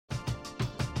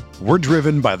We're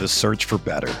driven by the search for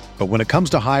better. But when it comes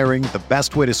to hiring, the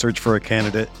best way to search for a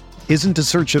candidate isn't to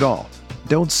search at all.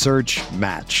 Don't search,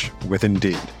 match with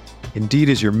Indeed. Indeed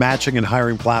is your matching and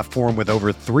hiring platform with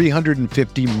over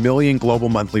 350 million global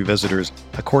monthly visitors,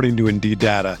 according to Indeed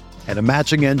data, and a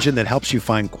matching engine that helps you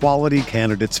find quality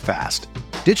candidates fast.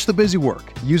 Ditch the busy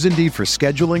work. Use Indeed for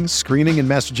scheduling, screening, and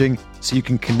messaging so you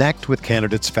can connect with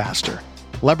candidates faster.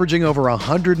 Leveraging over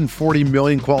 140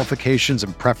 million qualifications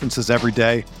and preferences every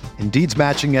day, Indeed's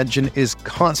matching engine is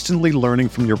constantly learning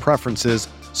from your preferences,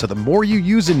 so the more you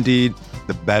use Indeed,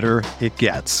 the better it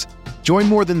gets. Join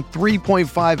more than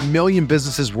 3.5 million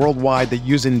businesses worldwide that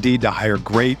use Indeed to hire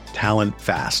great talent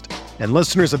fast. And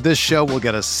listeners of this show will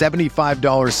get a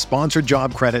 $75 sponsored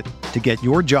job credit to get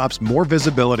your jobs more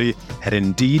visibility at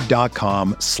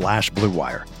Indeed.com/Blue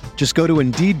Wire. Just go to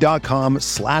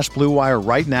Indeed.com/Blue Wire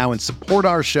right now and support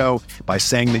our show by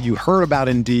saying that you heard about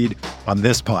Indeed on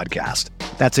this podcast.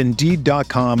 That's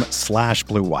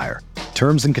Indeed.com/Blue Wire.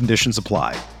 Terms and conditions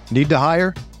apply. Need to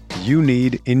hire? You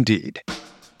need Indeed.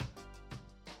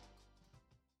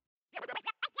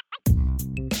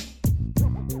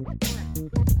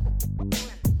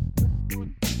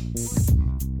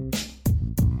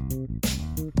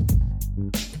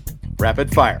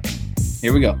 Rapid fire.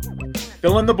 Here we go.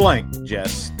 Fill in the blank,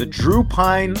 Jess. The Drew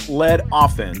Pyne-led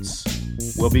offense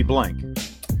will be blank.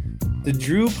 The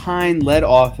Drew Pyne-led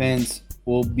offense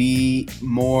will be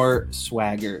more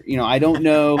swagger. I don't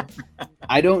know.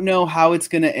 I don't know how it's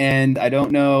going to end. I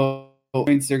don't know what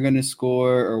points they're going to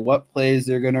score or what plays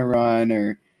they're going to run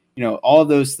or, all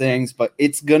those things. But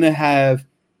it's going to have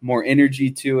more energy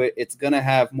to it. It's going to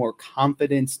have more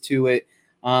confidence to it.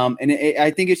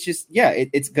 I think it's just,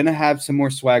 it's going to have some more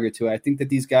swagger to it. I think that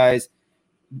these guys,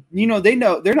 they know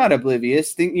they're not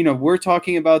oblivious. We're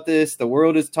talking about this. The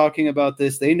world is talking about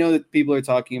this. They know that people are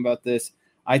talking about this.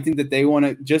 I think that they want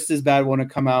to just as bad want to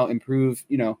come out and prove,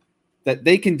 that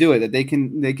they can do it, that they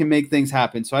can make things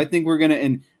happen. So I think we're going to,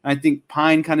 and I think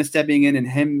Pyne kind of stepping in and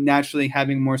him naturally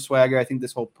having more swagger. I think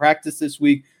this whole practice this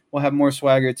week will have more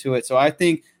swagger to it. So I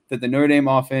think that the Notre Dame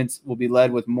offense will be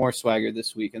led with more swagger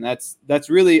this week. And that's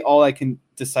really all I can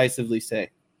decisively say.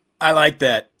 I like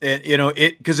that.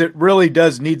 Because it really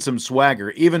does need some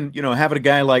swagger. Even, having a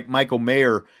guy like Michael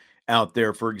Mayer out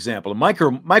there, for example.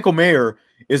 Michael Mayer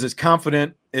is as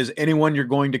confident as anyone you're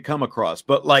going to come across.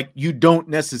 But, you don't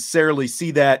necessarily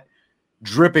see that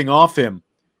dripping off him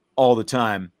all the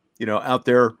time, out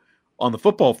there on the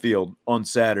football field on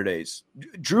Saturdays.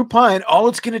 Drew Pyne, all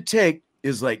it's going to take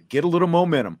is get a little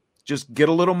momentum. Just get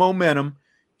a little momentum.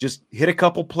 Just hit a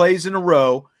couple plays in a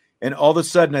row. And all of a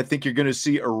sudden, I think you're going to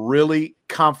see a really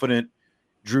confident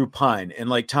Drew Pyne. And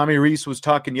like Tommy Reese was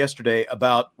talking yesterday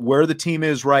about where the team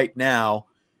is right now,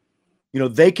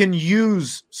 they can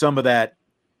use some of that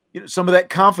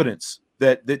confidence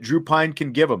that Drew Pyne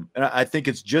can give them. And I think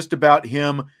it's just about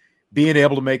him being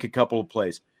able to make a couple of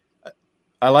plays.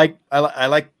 I like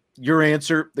your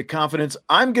answer, the confidence.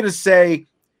 I'm going to say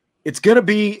it's going to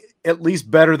be at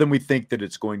least better than we think that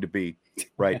it's going to be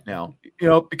right now.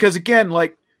 Because again,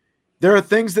 there are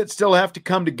things that still have to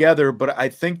come together, but I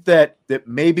think that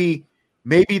maybe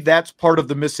that's part of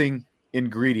the missing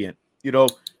ingredient.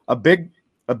 A big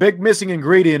missing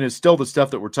ingredient is still the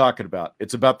stuff that we're talking about.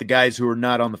 It's about the guys who are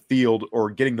not on the field or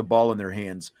getting the ball in their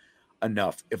hands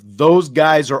enough. If those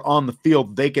guys are on the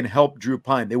field, they can help Drew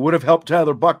Pyne. They would have helped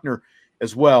Tyler Buckner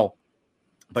as well.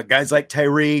 But guys like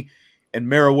Tyree and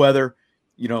Meriwether,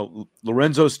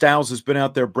 Lorenzo Styles has been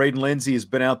out there. Braden Lindsey has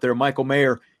been out there. Michael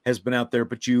Mayer has been out there.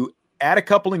 But you add a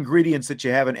couple ingredients that you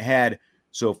haven't had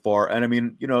so far. And I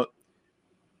mean,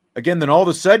 again, then all of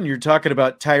a sudden you're talking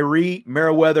about Tyree,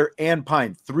 Meriwether, and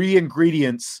Pyne. 3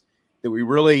 ingredients that we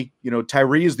really,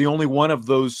 Tyree is the only one of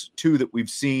those 2 that we've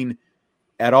seen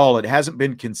at all. It hasn't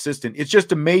been consistent. It's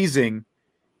just amazing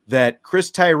that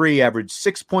Chris Tyree averaged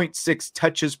 6.6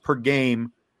 touches per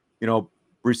game,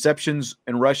 receptions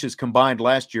and rushes combined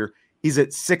last year. He's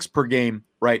at 6 per game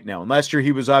right now. And last year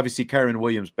he was obviously Kyron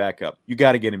Williams backup. You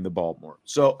got to get him the ball more.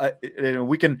 So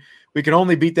we can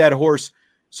only beat that horse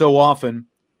so often.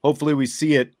 Hopefully we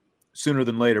see it sooner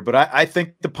than later. But I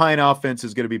think the Pyne offense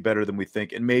is going to be better than we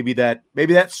think. And maybe that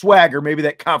swagger, maybe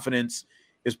that confidence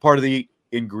is part of the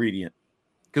ingredient.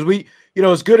 Because we,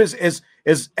 as good as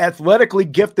athletically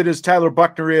gifted as Tyler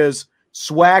Buckner is,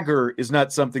 swagger is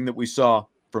not something that we saw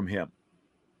from him.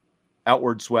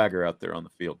 Outward swagger out there on the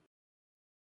field.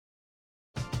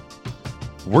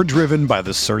 We're driven by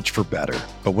the search for better.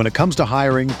 But when it comes to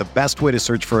hiring, the best way to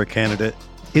search for a candidate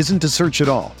isn't to search at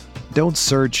all. Don't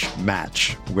search,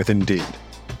 match with Indeed.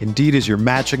 Indeed is your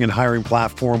matching and hiring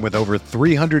platform with over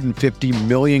 350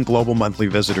 million global monthly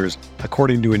visitors,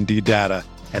 according to Indeed data,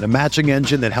 and a matching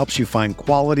engine that helps you find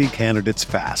quality candidates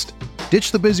fast.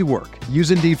 Ditch the busy work. Use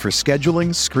Indeed for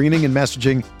scheduling, screening, and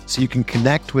messaging so you can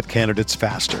connect with candidates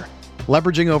faster.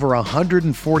 Leveraging over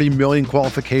 140 million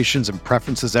qualifications and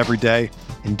preferences every day,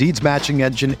 Indeed's matching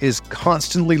engine is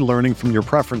constantly learning from your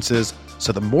preferences,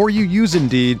 so the more you use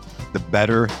Indeed, the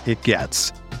better it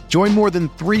gets. Join more than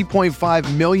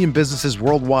 3.5 million businesses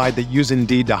worldwide that use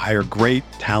Indeed to hire great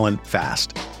talent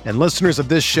fast. And listeners of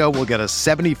this show will get a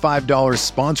 $75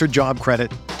 sponsored job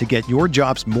credit to get your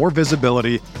jobs more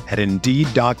visibility at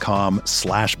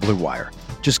Indeed.com/Blue Wire.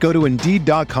 Just go to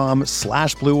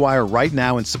Indeed.com/Blue Wire right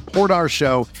now and support our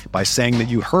show by saying that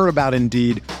you heard about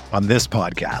Indeed on this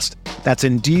podcast. That's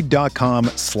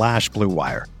Indeed.com/Blue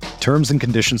Wire. Terms and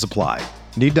conditions apply.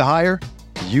 Need to hire?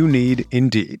 You need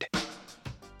Indeed.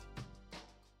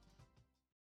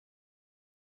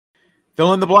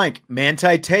 Fill in the blank.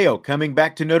 Manti Te'o coming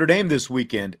back to Notre Dame this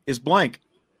weekend is blank.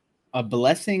 A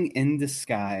blessing in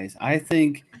disguise. I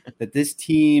think that this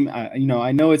team,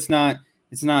 I know it's not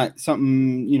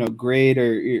something, great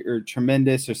or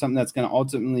tremendous or something that's going to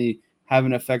ultimately have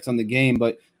an effect on the game,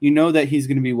 but you know that he's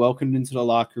going to be welcomed into the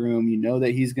locker room. You know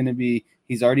that he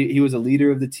was a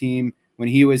leader of the team when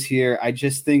he was here. I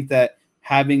just think that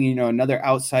having, another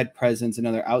outside presence,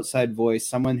 another outside voice,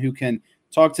 someone who can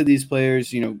talk to these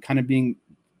players, kind of being,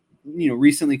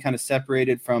 recently kind of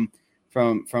separated from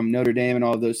Notre Dame and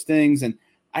all of those things. And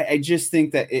I just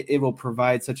think that it will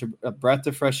provide such a breath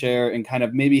of fresh air and kind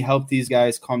of maybe help these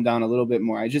guys calm down a little bit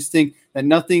more. I just think that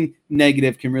nothing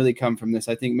negative can really come from this.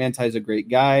 I think Manti is a great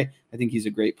guy. I think he's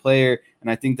a great player. And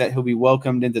I think that he'll be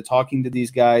welcomed into talking to these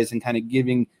guys and kind of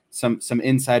giving some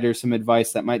insiders some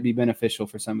advice that might be beneficial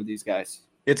for some of these guys.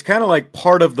 It's kind of like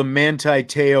part of the Manti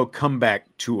Te'o comeback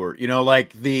tour. We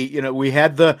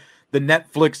had the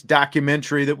Netflix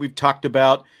documentary that we've talked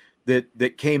about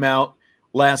that came out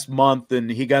last month, and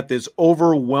he got this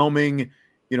overwhelming,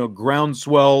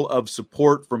 groundswell of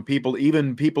support from people,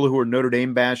 even people who are Notre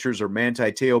Dame bashers or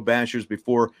Manti Te'o bashers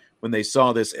before when they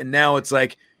saw this. And now it's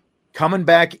like coming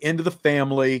back into the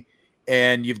family,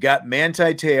 and you've got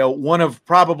Manti Te'o, one of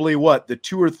probably the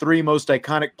 2 or 3 most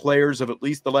iconic players of at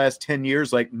least the last 10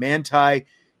 years, like Manti,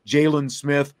 Jalen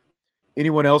Smith,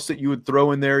 anyone else that you would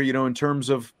throw in there, in terms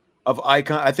of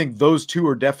icon. I think those two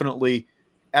are definitely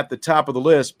at the top of the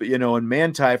list, but and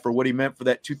Manti, for what he meant for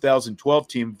that 2012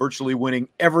 team, virtually winning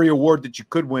every award that you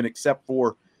could win except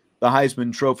for the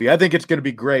Heisman Trophy. I think it's going to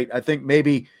be great. I think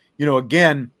maybe,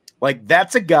 again, like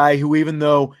that's a guy who, even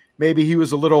though maybe he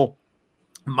was a little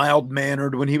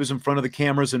mild-mannered when he was in front of the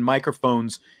cameras and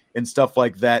microphones and stuff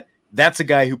like that, that's a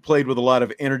guy who played with a lot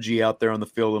of energy out there on the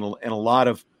field and a lot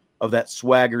of that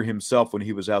swagger himself when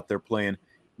he was out there playing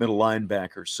middle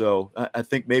linebacker. So I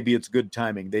think maybe it's good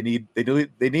timing. They need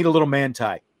a little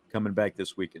Manti coming back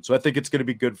this weekend. So I think it's going to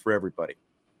be good for everybody.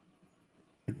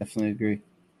 I definitely agree.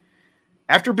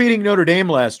 After beating Notre Dame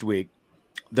last week,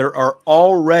 there are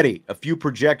already a few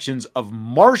projections of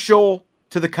Marshall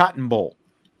to the Cotton Bowl.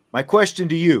 My question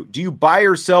to you, do you buy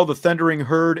or sell the Thundering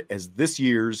Herd as this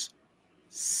year's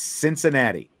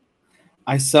Cincinnati?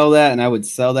 I sell that, and I would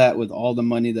sell that with all the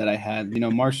money that I had.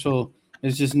 Marshall,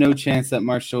 there's just no chance that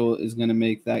Marshall is going to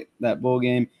make that bowl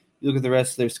game. You look at the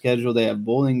rest of their schedule. They have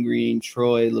Bowling Green,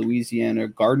 Troy, Louisiana,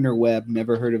 Gardner-Webb,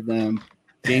 never heard of them,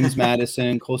 James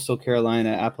Madison, Coastal Carolina,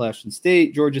 Appalachian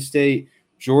State, Georgia State,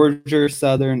 Georgia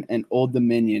Southern, and Old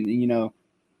Dominion.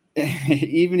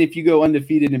 Even if you go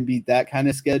undefeated and beat that kind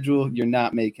of schedule, you're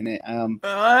not making it.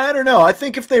 I don't know. I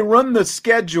think if they run the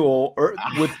schedule or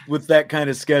with that kind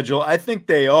of schedule, I think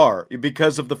they are,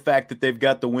 because of the fact that they've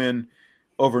got the win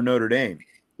over Notre Dame.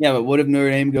 Yeah, but what if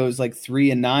Notre Dame goes like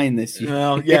 3-9 this year?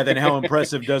 Well, yeah, then how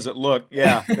impressive does it look?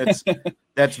 Yeah,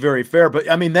 that's very fair. But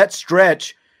I mean, that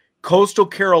stretch, Coastal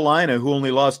Carolina, who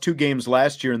only lost 2 games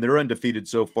last year and they're undefeated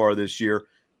so far this year,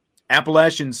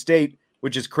 Appalachian State,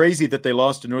 which is crazy that they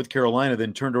lost to North Carolina,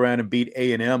 then turned around and beat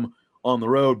A&M on the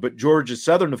road. But Georgia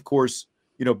Southern, of course,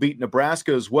 beat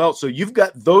Nebraska as well. So you've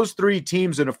got those 3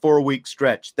 teams in a 4-week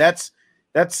stretch. That's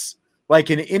like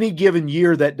in any given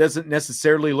year, that doesn't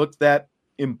necessarily look that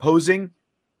imposing.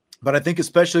 But I think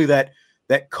especially that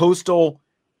Coastal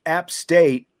App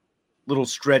State little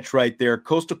stretch right there,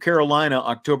 Coastal Carolina,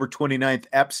 October 29th,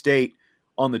 App State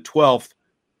on the 12th.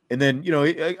 And then,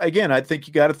 again, I think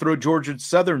you got to throw Georgia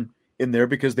Southern in there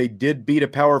because they did beat a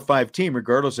Power 5 team,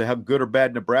 regardless of how good or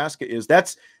bad Nebraska is.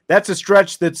 That's a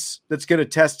stretch that's going to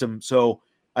test them. So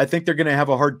I think they're going to have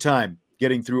a hard time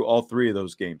getting through all 3 of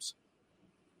those games.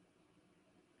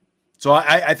 So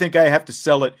I think I have to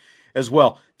sell it as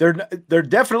well. They're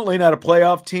definitely not a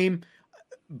playoff team,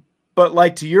 but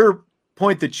like to your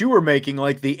point that you were making,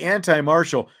 like the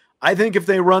anti-Marshall, I think if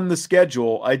they run the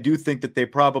schedule, I do think that they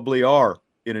probably are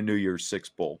in a New Year's Six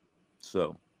bowl.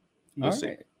 So we'll see.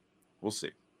 Right. We'll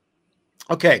see.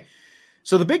 Okay.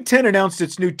 So the Big Ten announced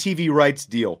its new TV rights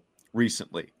deal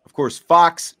recently. Of course,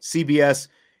 Fox, CBS,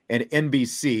 and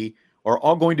NBC are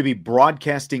all going to be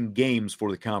broadcasting games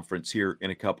for the conference here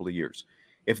in a couple of years.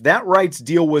 If that rights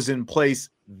deal was in place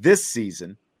this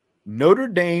season, Notre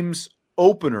Dame's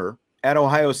opener at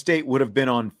Ohio State would have been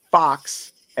on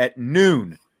Fox at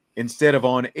noon instead of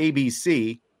on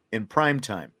ABC in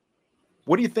primetime.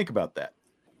 What do you think about that?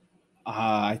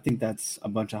 I think that's a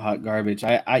bunch of hot garbage.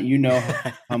 I you know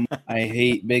how much I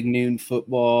hate big noon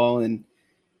football, and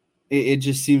it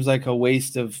just seems like a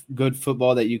waste of good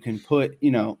football that you can put,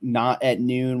 not at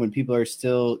noon when people are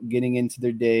still getting into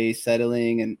their day,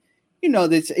 settling, and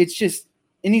it's just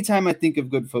anytime I think of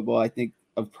good football, I think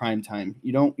of prime time.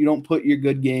 You don't put your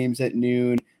good games at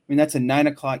noon. I mean, that's a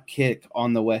 9:00 kick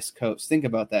on the West Coast. Think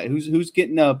about that. Who's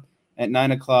getting up at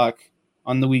 9:00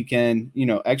 on the weekend,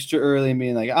 extra early and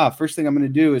being like, first thing I'm going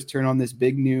to do is turn on this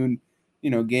big noon,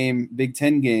 game, Big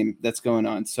Ten game that's going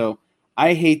on. So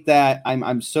I hate that.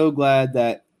 I'm so glad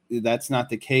that that's not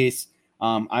the case.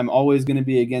 I'm always going to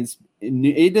be against.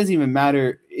 It doesn't even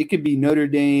matter. It could be Notre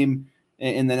Dame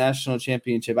in the national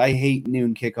championship. I hate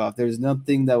noon kickoff. There's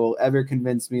nothing that will ever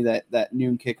convince me that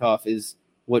noon kickoff is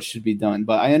what should be done.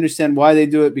 But I understand why they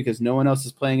do it, because no one else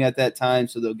is playing at that time,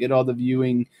 so they'll get all the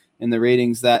viewing and the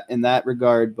ratings that in that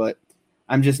regard. But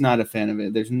I'm just not a fan of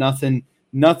it. There's nothing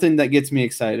that gets me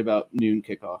excited about noon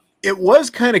kickoff. It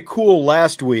was kind of cool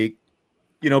last week,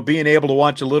 being able to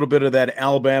watch a little bit of that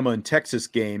Alabama and Texas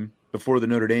game before the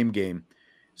Notre Dame game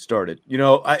started.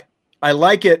 I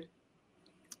like it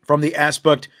from the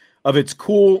aspect of it's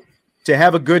cool to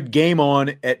have a good game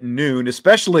on at noon,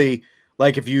 especially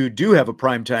like if you do have a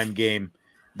primetime game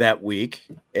that week,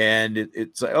 and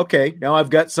it's like, okay, now I've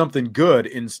got something good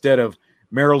instead of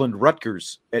Maryland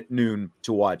Rutgers at noon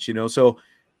to watch, So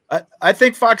I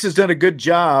think Fox has done a good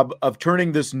job of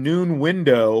turning this noon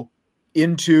window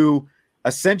into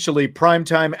essentially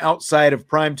primetime outside of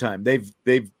primetime.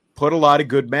 They've put a lot of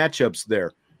good matchups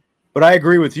there. But I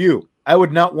agree with you. I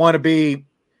would not want to be,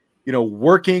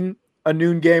 working a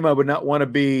noon game. I would not want to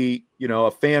be, a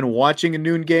fan watching a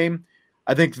noon game.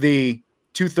 I think the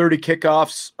 2:30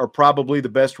 kickoffs are probably the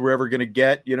best we're ever going to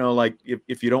get, like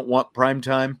if you don't want prime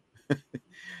time.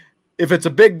 If it's a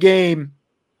big game,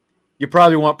 you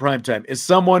probably want prime time. As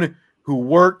someone who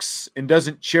works and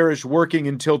doesn't cherish working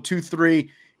until 2-3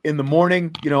 in the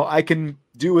morning, I can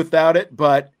do without it,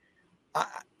 but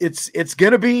it's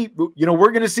going to be,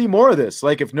 we're going to see more of this.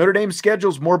 Like if Notre Dame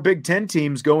schedules more Big Ten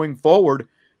teams going forward,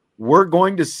 we're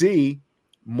going to see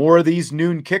more of these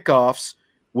noon kickoffs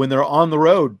when they're on the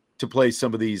road to play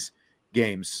some of these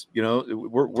games.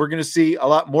 We're going to see a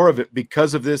lot more of it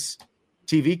because of this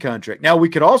TV contract. Now we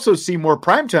could also see more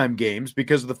primetime games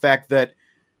because of the fact that,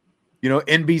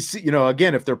 NBC,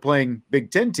 again, if they're playing Big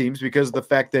Ten teams, because of the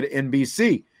fact that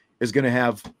NBC is going to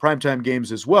have primetime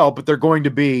games as well, but they're going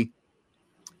to be,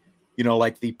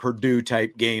 like the Purdue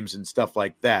type games and stuff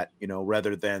like that,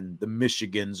 rather than the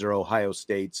Michigans or Ohio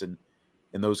States and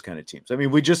those kind of teams. I mean,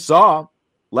 we just saw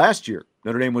last year,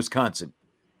 Notre Dame, Wisconsin,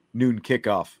 noon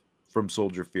kickoff from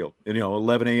Soldier Field,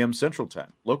 11 a.m. Central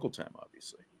Time, local time,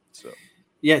 obviously. So,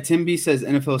 yeah, Tim B says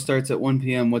NFL starts at 1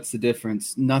 p.m. What's the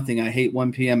difference? Nothing. I hate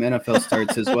 1 p.m. NFL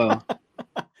starts as well.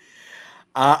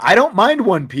 I don't mind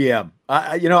 1 p.m.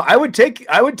 I would take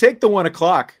the 1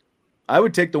 o'clock. I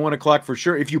would take the 1 o'clock for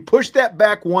sure. If you push that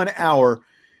back 1 hour,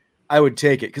 I would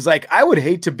take it. Because I would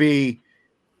hate to be,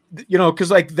 because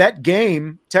that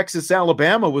game, Texas,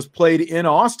 Alabama, was played in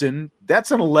Austin.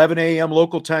 That's an 11 a.m.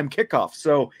 local time kickoff.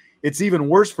 So it's even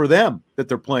worse for them that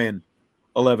they're playing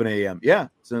 11 a.m. Yeah.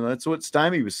 So that's what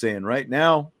Stymie was saying. Right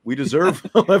now, we deserve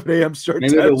 11 a.m. start.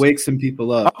 Maybe it'll wake some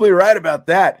people up. Probably right about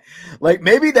that.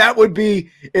 Maybe that would be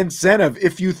incentive.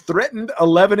 If you threatened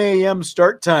 11 a.m.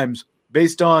 start times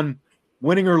based on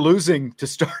winning or losing to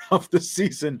start off the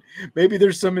season, maybe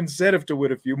there's some incentive to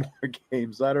win a few more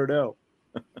games. I don't know.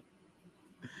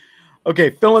 Okay,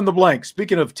 fill in the blank.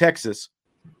 Speaking of Texas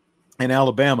and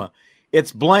Alabama,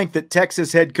 it's blank that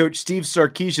Texas head coach Steve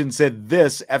Sarkisian said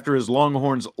this after his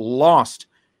Longhorns lost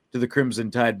to the Crimson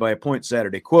Tide by a point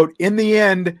Saturday. Quote, "In the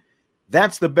end,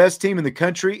 that's the best team in the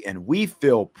country, and we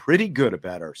feel pretty good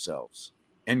about ourselves."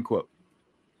 End quote.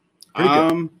 Pretty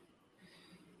good.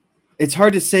 It's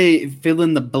hard to say fill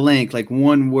in the blank, like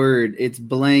one word. It's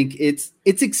blank. It's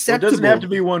acceptable. It doesn't have to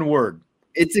be one word.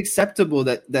 it's acceptable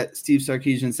that Steve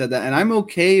Sarkisian said that, and I'm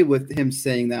okay with him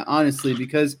saying that, honestly,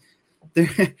 because there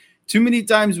too many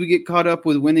times we get caught up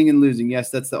with winning and losing. Yes,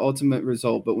 that's the ultimate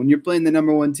result, but when you're playing the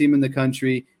number one team in the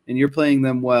country and you're playing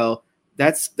them well,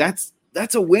 that's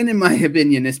a win in my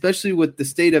opinion, especially with the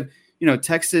state of,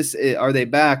 Texas. Are they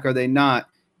back? Are they not?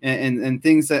 And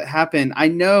things that happen. I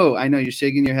know you're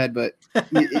shaking your head, but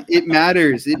it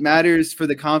matters. It matters for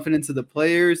the confidence of the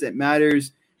players. It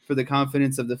matters for the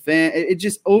confidence of the fan. It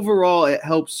just overall, it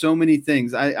helps so many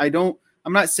things. I'm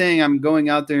not saying I'm going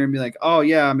out there and be like, oh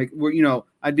yeah,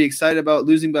 I'd be excited about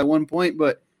losing by 1 point,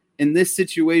 but in this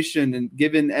situation and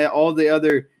given all the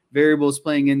other variables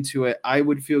playing into it, I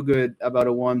would feel good about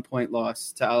a 1 point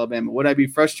loss to Alabama. Would I be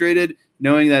frustrated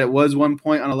knowing that it was 1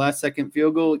 point on a last second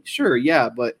field goal? Sure. Yeah.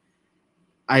 But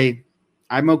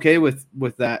I'm okay with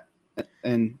that.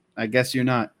 And I guess you're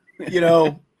not.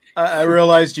 I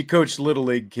realized you coached Little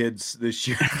League kids this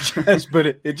year, but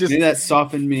it just, maybe that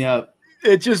softened me up.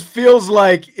 It just feels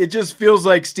like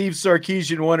Steve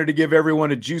Sarkisian wanted to give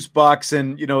everyone a juice box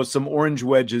and, some orange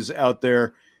wedges out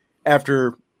there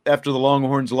after the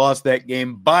Longhorns lost that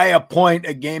game by a point,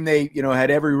 a game they,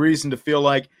 had every reason to feel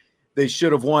like they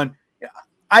should have won.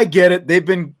 I get it. They've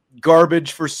been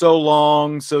garbage for so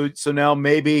long. So now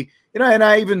maybe, and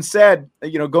I even said,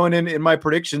 going in my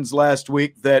predictions last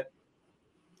week that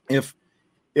if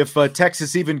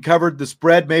Texas even covered the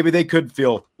spread, maybe they could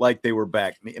feel like they were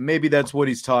back. Maybe that's what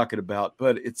he's talking about.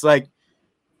 But it's like,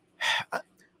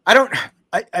 I don't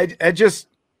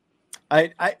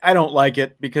like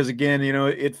it because, again,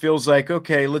 it feels like,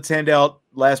 okay, let's hand out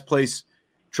last place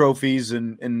trophies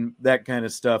and that kind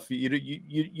of stuff.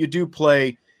 You do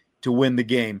play to win the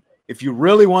game. If you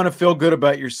really want to feel good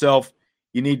about yourself,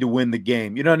 you need to win the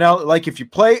game. Now, like if you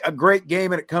play a great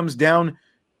game and it comes down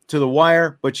to the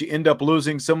wire, but you end up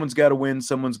losing, someone's got to win,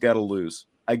 someone's got to lose.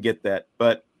 I get that.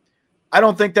 But I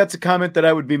don't think that's a comment that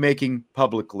I would be making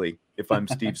publicly if I'm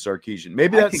Steve Sarkisian.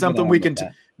 Maybe that's something we can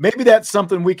maybe that's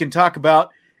something we can talk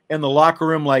about in the locker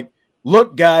room. Like,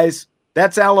 look, guys,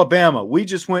 that's Alabama. We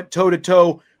just went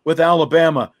toe-to-toe with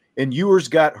Alabama, and Ewers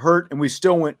got hurt, and we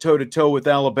still went toe-to-toe with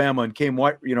Alabama and came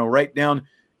right down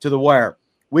to the wire.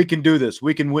 We can do this.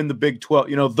 We can win the Big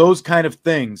 12. Those kind of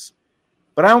things.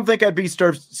 But I don't think I'd be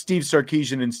Steve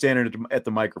Sarkisian and standing at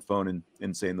the microphone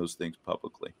and saying those things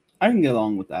publicly. I can get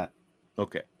along with that.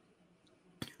 Okay.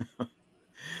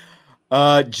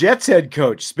 Jets head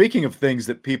coach, speaking of things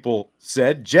that people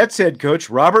said, Jets head coach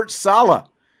Robert Saleh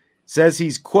says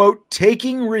he's, quote,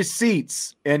 taking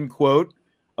receipts, end quote,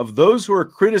 of those who are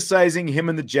criticizing him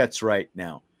and the Jets right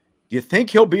now. Do you think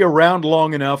he'll be around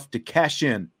long enough to cash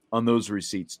in on those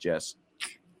receipts, Jess?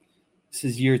 This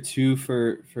is year 2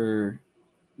 for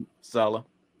Saleh.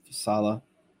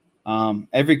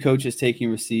 Every coach is taking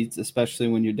receipts, especially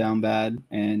when you're down bad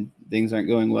and things aren't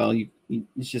going well.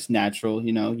 It's just natural,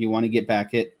 you want to get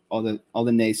back at all the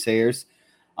naysayers.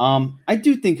 I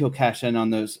do think he'll cash in on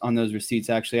those receipts.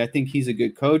 Actually, I think he's a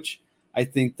good coach. I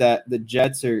think that the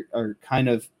Jets are kind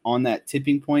of on that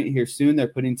tipping point here soon. They're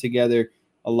putting together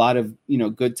a lot of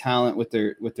good talent with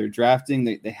their drafting.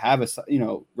 They have a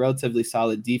relatively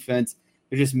solid defense.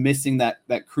 They're just missing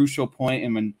that crucial point.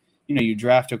 And when you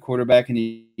draft a quarterback and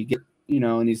you get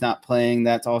and he's not playing,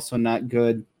 that's also not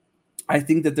good. I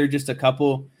think that they're just a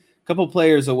couple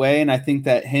players away, and I think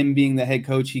that him being the head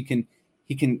coach, he can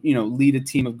lead a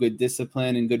team of good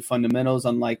discipline and good fundamentals,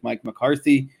 unlike Mike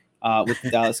McCarthy with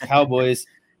the Dallas Cowboys.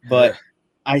 But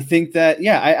I think that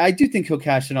I do think he'll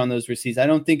cash in on those receipts. I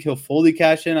don't think he'll fully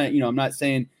cash in. I'm not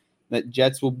saying that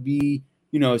Jets will be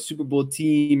a Super Bowl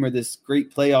team or this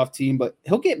great playoff team, but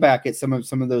he'll get back at some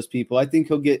of those people. I think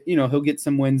he'll get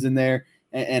some wins in there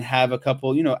and have a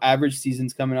couple average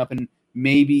seasons coming up, and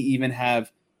maybe even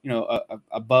have a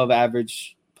above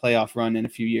average playoff run in a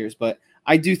few years. But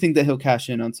I do think that he'll cash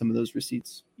in on some of those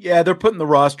receipts. Yeah, they're putting the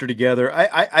roster together.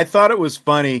 I thought it was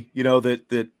funny,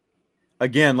 that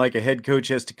again, like a head coach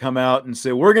has to come out and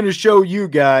say, we're going to show you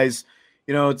guys.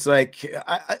 It's like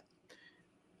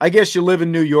I guess you live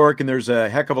in New York and there's a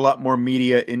heck of a lot more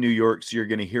media in New York, so you're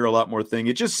going to hear a lot more things.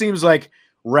 It just seems like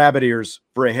rabbit ears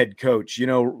for a head coach,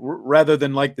 rather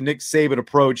than like the Nick Saban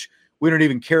approach. We don't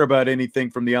even care about anything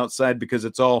from the outside because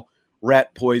it's all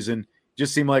rat poison.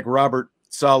 Just seemed like Robert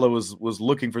Saleh was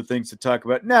looking for things to talk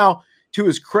about. Now, to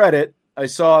his credit, I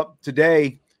saw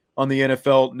today on the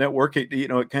NFL Network, it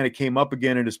kind of came up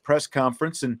again in his press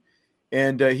conference,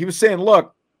 and he was saying,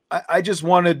 look, I just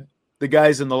wanted the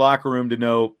guys in the locker room to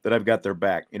know that I've got their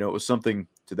back. It was something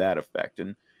to that effect.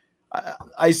 And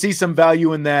I see some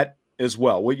value in that as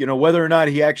well. Whether or not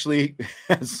he actually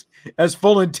has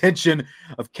full intention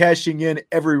of cashing in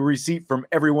every receipt from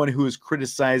everyone who has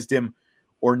criticized him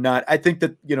or not. I think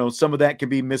that, some of that can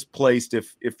be misplaced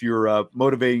if you're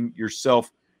motivating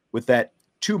yourself with that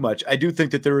too much. I do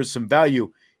think that there is some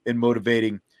value in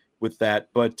motivating with that,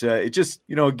 but it just,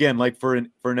 again, like for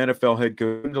an NFL head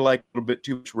coach, to like a little bit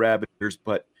too much rabbit ears,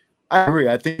 but I agree.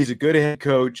 I think he's a good head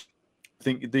coach. I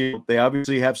think they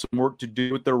obviously have some work to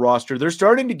do with their roster. They're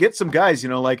starting to get some guys,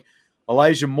 like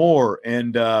Elijah Moore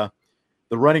and the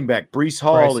running back, Breece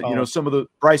Hall, some of the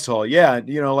Bryce Hall. Yeah.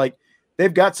 Like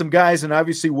they've got some guys, and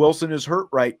obviously Wilson is hurt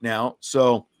right now.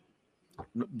 So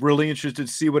really interested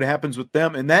to see what happens with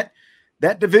them. And that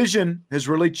division has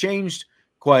really changed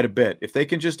quite a bit. If they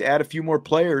can just add a few more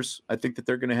players, I think that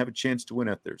they're going to have a chance to win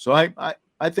out there. So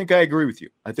I think I agree with you.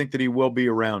 I think that he will be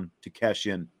around to cash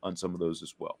in on some of those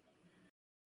as well.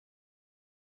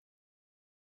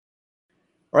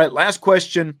 All right, last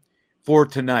question for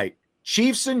tonight.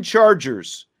 Chiefs and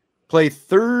Chargers play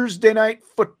Thursday night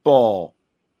football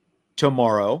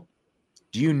tomorrow.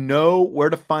 Do you know where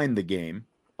to find the game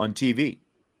on TV?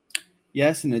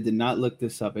 Yes, and I did not look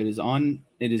this up. It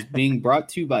is being brought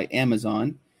to you by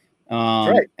Amazon.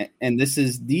 Right. And this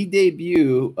is the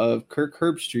debut of Kirk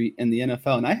Herbstreit in the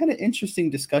NFL. And I had an interesting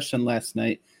discussion last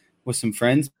night with some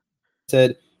friends.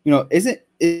 Said, isn't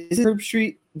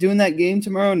Herbstreit doing that game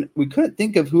tomorrow? And we couldn't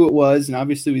think of who it was. And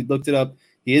obviously we looked it up.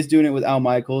 He is doing it with Al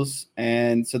Michaels.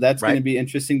 And so that's going to be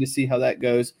interesting to see how that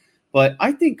goes. But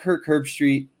I think Kirk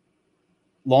Herbstreit,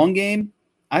 long game,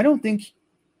 I don't think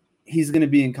he's going to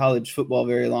be in college football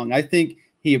very long. I think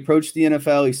he approached the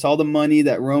NFL. He saw the money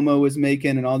that Romo was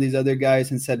making and all these other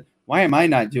guys and said, why am I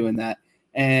not doing that?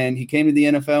 And he came to the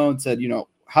NFL and said,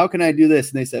 how can I do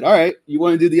this? And they said, all right, you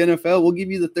want to do the NFL? We'll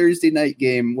give you the Thursday night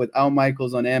game with Al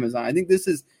Michaels on Amazon. I think this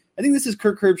is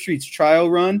Kirk Herbstreit's trial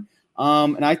run.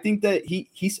 And I think that he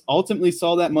ultimately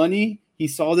saw that money. He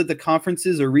saw that the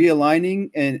conferences are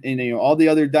realigning and all the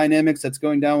other dynamics that's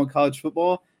going down with college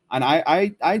football. And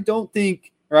I don't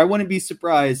think, or I wouldn't be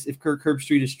surprised if Kirk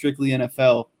Herbstreit is strictly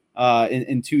NFL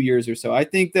in 2 years or so. I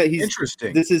think that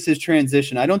this is his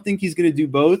transition. I don't think he's going to do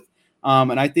both.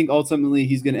 And I think ultimately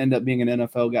he's going to end up being an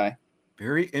NFL guy.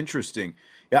 Very interesting.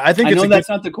 Yeah, I know that's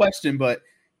not the question, but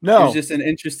no, it's just an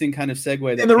interesting kind of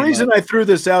segue. And the reason I threw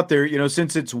this out there,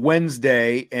 since it's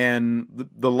Wednesday and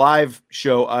the live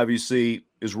show obviously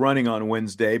is running on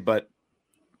Wednesday, but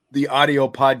the audio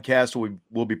podcast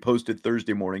will be posted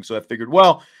Thursday morning. So I figured,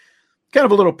 kind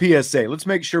of a little PSA. Let's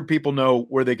make sure people know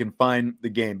where they can find the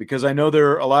game, because I know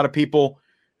there are a lot of people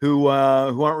who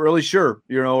aren't really sure,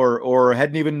 or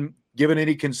hadn't even given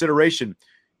any consideration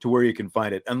to where you can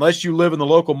find it. Unless you live in the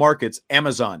local markets,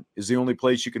 Amazon is the only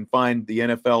place you can find the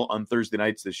NFL on Thursday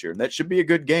nights this year. And that should be a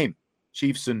good game,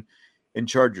 Chiefs and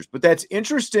Chargers. But that's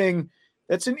interesting.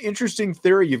 That's an interesting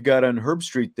theory you've got on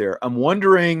Herbstreit there. I'm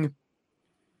wondering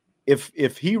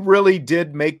if he really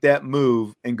did make that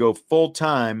move and go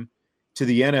full-time to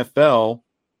the NFL,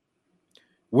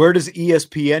 where does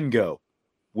ESPN go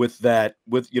with that,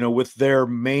 with their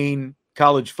main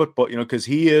college football, because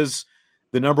he is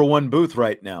the number one booth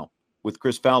right now with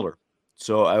Chris Fowler.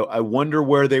 So I wonder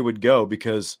where they would go,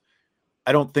 because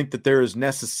I don't think that there is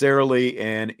necessarily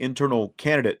an internal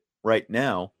candidate right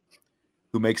now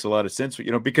who makes a lot of sense,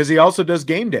 because he also does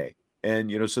game day,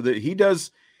 and, so that he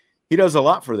does a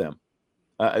lot for them.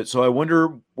 So I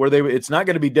wonder where it's not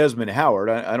going to be Desmond Howard.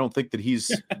 I don't think that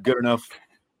he's good enough.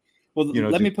 Well,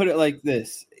 let me put it like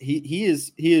this. He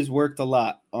has worked a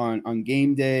lot on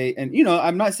game day, and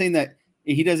I'm not saying that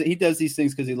he does these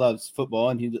things because he loves football,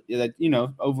 and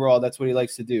overall that's what he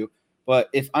likes to do. But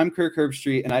if I'm Kirk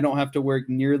Herbstreit and I don't have to work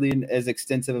nearly as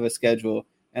extensive of a schedule,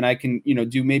 and I can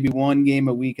do maybe one game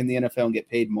a week in the NFL and get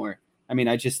paid more,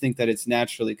 I just think that it's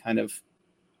naturally kind of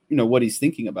what he's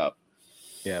thinking about.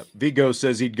 Yeah, Vigo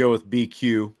says he'd go with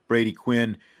BQ, Brady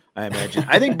Quinn, I imagine.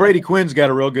 I think Brady Quinn's got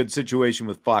a real good situation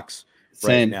with Fox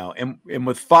right now. And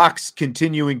with Fox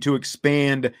continuing to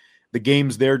expand the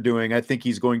games they're doing, I think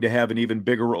he's going to have an even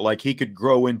bigger role. Like, he could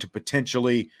grow into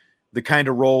potentially the kind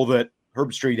of role that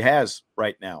Herbstreit has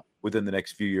right now within the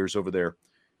next few years over there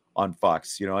on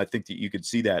Fox. I think that you could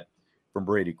see that from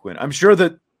Brady Quinn. I'm sure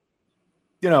that,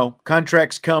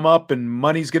 contracts come up and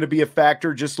money's going to be a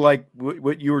factor, just like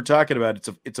what you were talking about.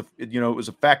 It was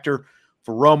a factor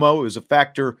for Romo. It was a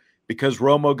factor because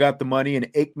Romo got the money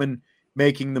and Aikman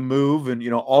making the move, and,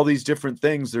 all these different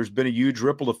things. There's been a huge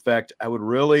ripple effect.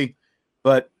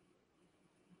 But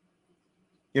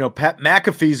Pat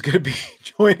McAfee's going to be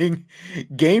joining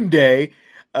game day.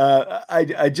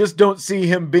 I just don't see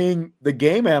him being the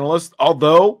game analyst,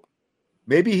 although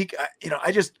maybe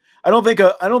I don't think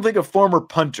a former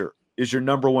punter is your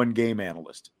number one game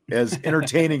analyst, as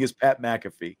entertaining as Pat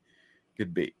McAfee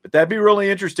could be. But that'd be really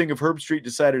interesting if Herb Street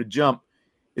decided to jump.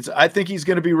 I think he's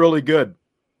going to be really good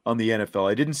on the NFL.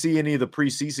 I didn't see any of the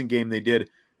preseason game they did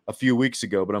a few weeks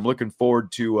ago, but I'm looking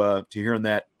forward to hearing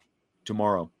that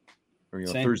tomorrow, or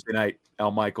Thursday night.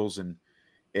 Al Michaels and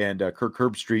Kirk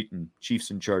Herbstreit and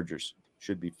Chiefs and Chargers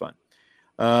should be fun.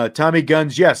 Tommy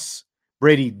Guns, yes,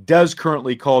 Brady does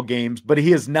currently call games, but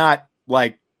he is not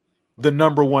like the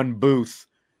number one booth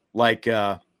like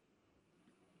Kirk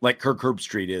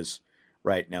Herbstreit is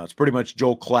right now. It's pretty much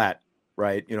Joel Klatt,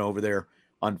 right? Over there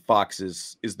on Fox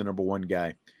is the number one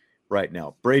guy right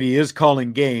now. Brady is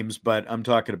calling games, but I'm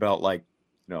talking about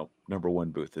number one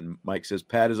booth. And Mike says,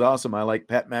 Pat is awesome. I like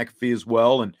Pat McAfee as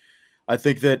well. And I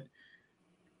think that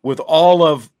with all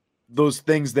of those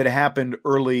things that happened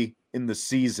early in the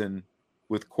season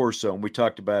with Corso, and we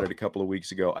talked about it a couple of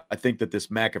weeks ago, I think that this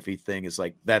McAfee thing is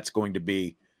that's going to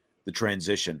be the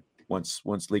transition once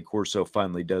Lee Corso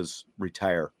finally does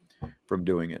retire from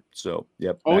doing it. So,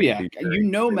 yep. Oh, yeah.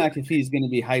 McAfee is going to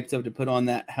be hyped up to put on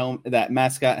that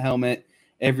mascot helmet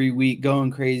every week,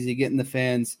 going crazy, getting the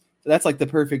fans. So that's the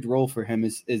perfect role for him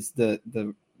is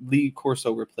the Lee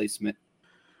Corso replacement.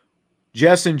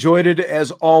 Jess, enjoyed it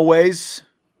as always.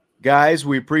 Guys,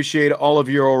 we appreciate all of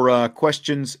your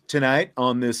questions tonight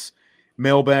on this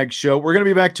mailbag show. We're going to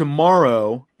be back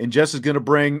tomorrow, and Jess is going to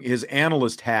bring his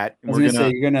analyst hat. And we're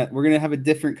going to have a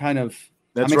different kind of.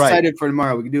 That's I'm excited for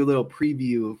tomorrow. We can do a little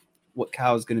preview of what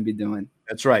Cal is going to be doing.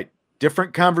 That's right.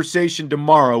 Different conversation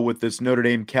tomorrow with this Notre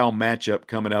Dame Cal matchup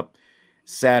coming up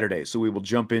Saturday. So we will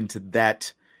jump into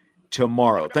that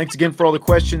tomorrow. Thanks again for all the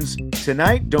questions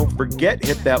tonight. Don't forget,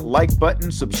 hit that like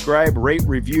button, subscribe, rate,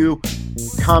 review,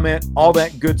 comment, all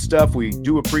that good stuff. We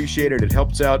do appreciate it. It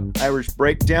helps out Irish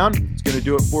Breakdown. It's going to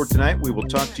do it for tonight. We will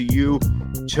talk to you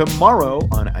tomorrow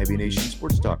on IB Nation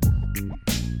Sports Talk.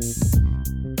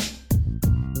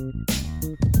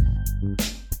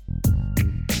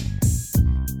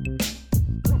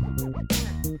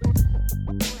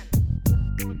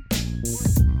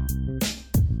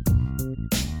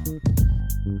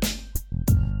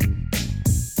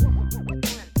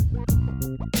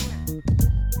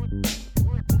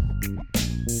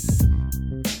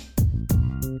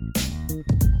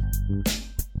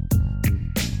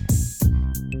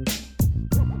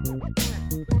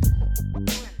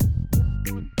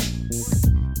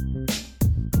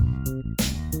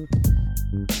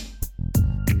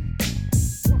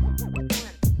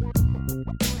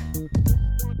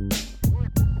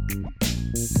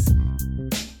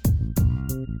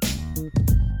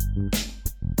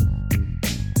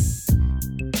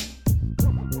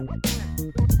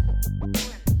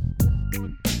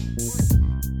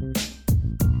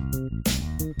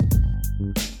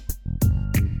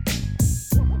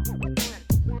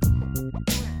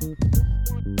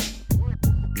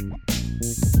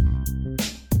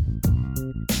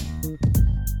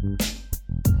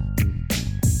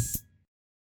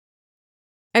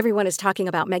 Everyone is talking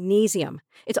about magnesium.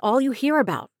 It's all you hear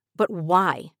about. But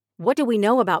why? What do we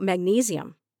know about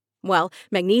magnesium? Well,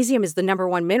 magnesium is the number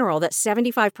one mineral that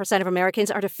 75% of Americans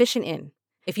are deficient in.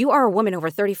 If you are a woman over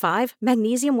 35,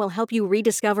 magnesium will help you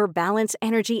rediscover balance,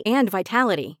 energy, and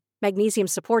vitality. Magnesium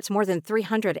supports more than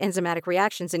 300 enzymatic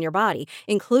reactions in your body,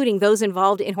 including those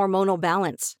involved in hormonal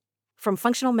balance. From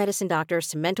functional medicine doctors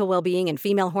to mental well-being and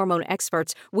female hormone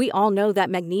experts, we all know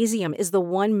that magnesium is the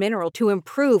one mineral to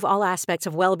improve all aspects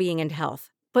of well-being and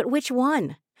health. But which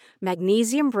one?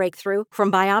 Magnesium Breakthrough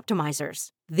from Bioptimizers,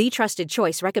 the trusted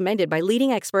choice recommended by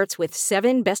leading experts with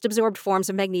 7 best-absorbed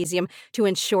forms of magnesium to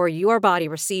ensure your body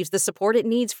receives the support it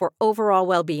needs for overall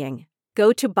well-being.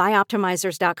 Go to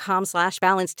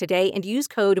bioptimizers.com/balance today and use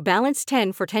code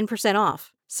BALANCE10 for 10%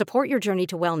 off. Support your journey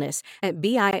to wellness at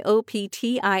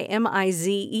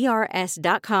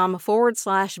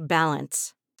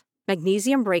bioptimizers.com/balance.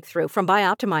 Magnesium Breakthrough from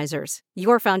Bioptimizers,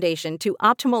 your foundation to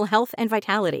optimal health and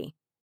vitality.